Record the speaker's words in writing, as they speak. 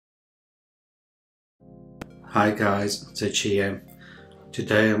Hi guys, it's Ed here.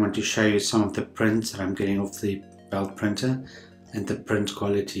 Today I want to show you some of the prints that I'm getting off the belt printer and the print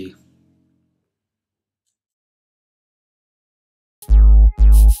quality.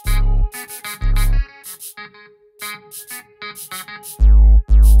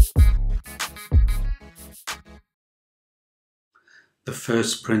 The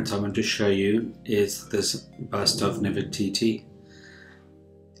first print I want to show you is this bust of Nefertiti.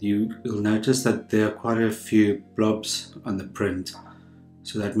 You'll notice that there are quite a few blobs on the print,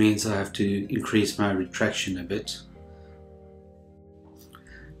 so that means I have to increase my retraction a bit.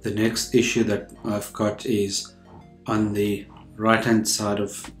 The next issue that I've got is on the right hand side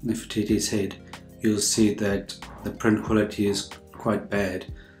of Nefertiti's head. You'll see that the print quality is quite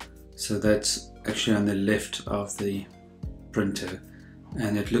bad, so that's actually on the left of the printer,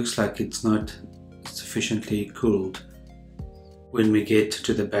 and it looks like it's not sufficiently cooled. When we get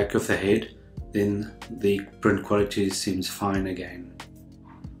to the back of the head, then the print quality seems fine again.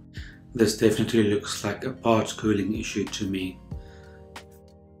 This definitely looks like a parts cooling issue to me.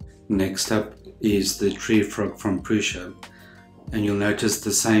 Next up is the tree frog from Prussia, and you'll notice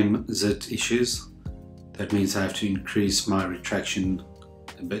the same zit issues. That means I have to increase my retraction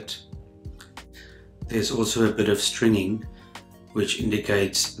a bit. There's also a bit of stringing, which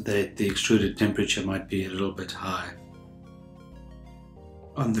indicates that the extruded temperature might be a little bit high.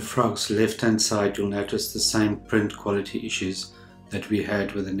 On the frog's left hand side, you'll notice the same print quality issues that we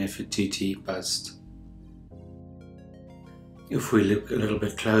had with the Nefertiti bust. If we look a little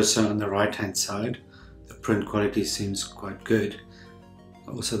bit closer on the right hand side, the print quality seems quite good.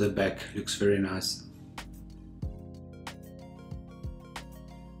 Also the back looks very nice.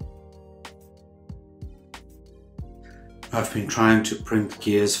 I've been trying to print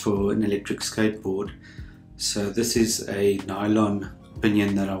gears for an electric skateboard. So this is a nylon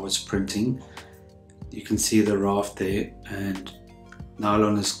pinion that I was printing. You can see the raft there, and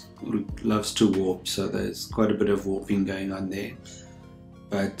nylon loves to warp, so there's quite a bit of warping going on there,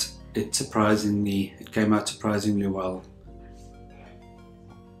 but it came out surprisingly well.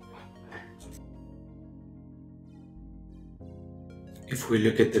 If we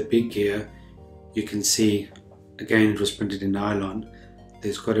look at the big gear, you can see again it was printed in nylon.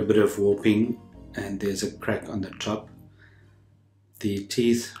 There's quite a bit of warping and there's a crack on the top. The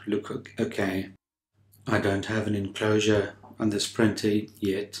teeth look okay. I don't have an enclosure on this printer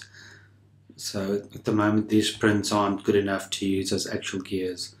yet, so at the moment these prints aren't good enough to use as actual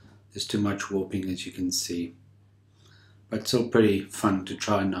gears. There's too much warping, as you can see, but still pretty fun to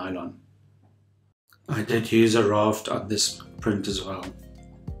try nylon. I did use a raft on this print as well.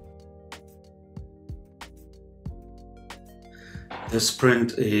 This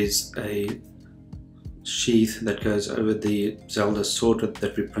print is a sheath that goes over the Zelda sword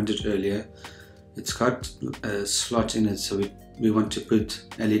that we printed earlier. It's got a slot in it, so we want to put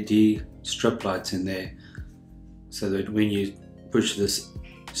LED strip lights in there, so that when you push this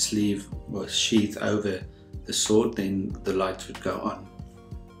sleeve or sheath over the sword, then the lights would go on.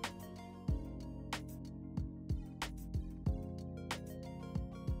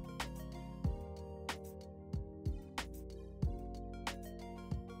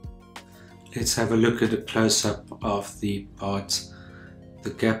 Let's have a look at a close-up of the parts.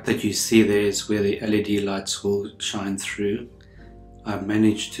 The gap that you see there is where the LED lights will shine through. I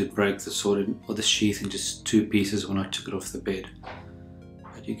managed to break the sword or the sheath into two pieces when I took it off the bed.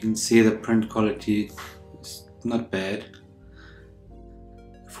 But you can see the print quality is not bad.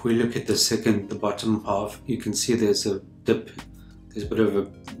 If we look at the bottom half, you can see there's a dip. There's a bit of a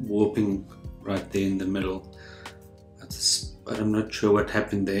warping right there in the middle. But I'm not sure what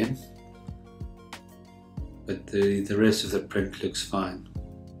happened there. But the rest of the print looks fine.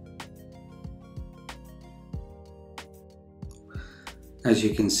 As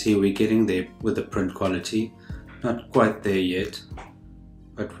you can see, we're getting there with the print quality. Not quite there yet,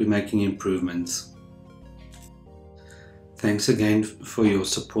 but we're making improvements. Thanks again for your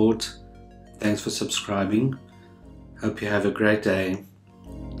support. Thanks for subscribing. Hope you have a great day.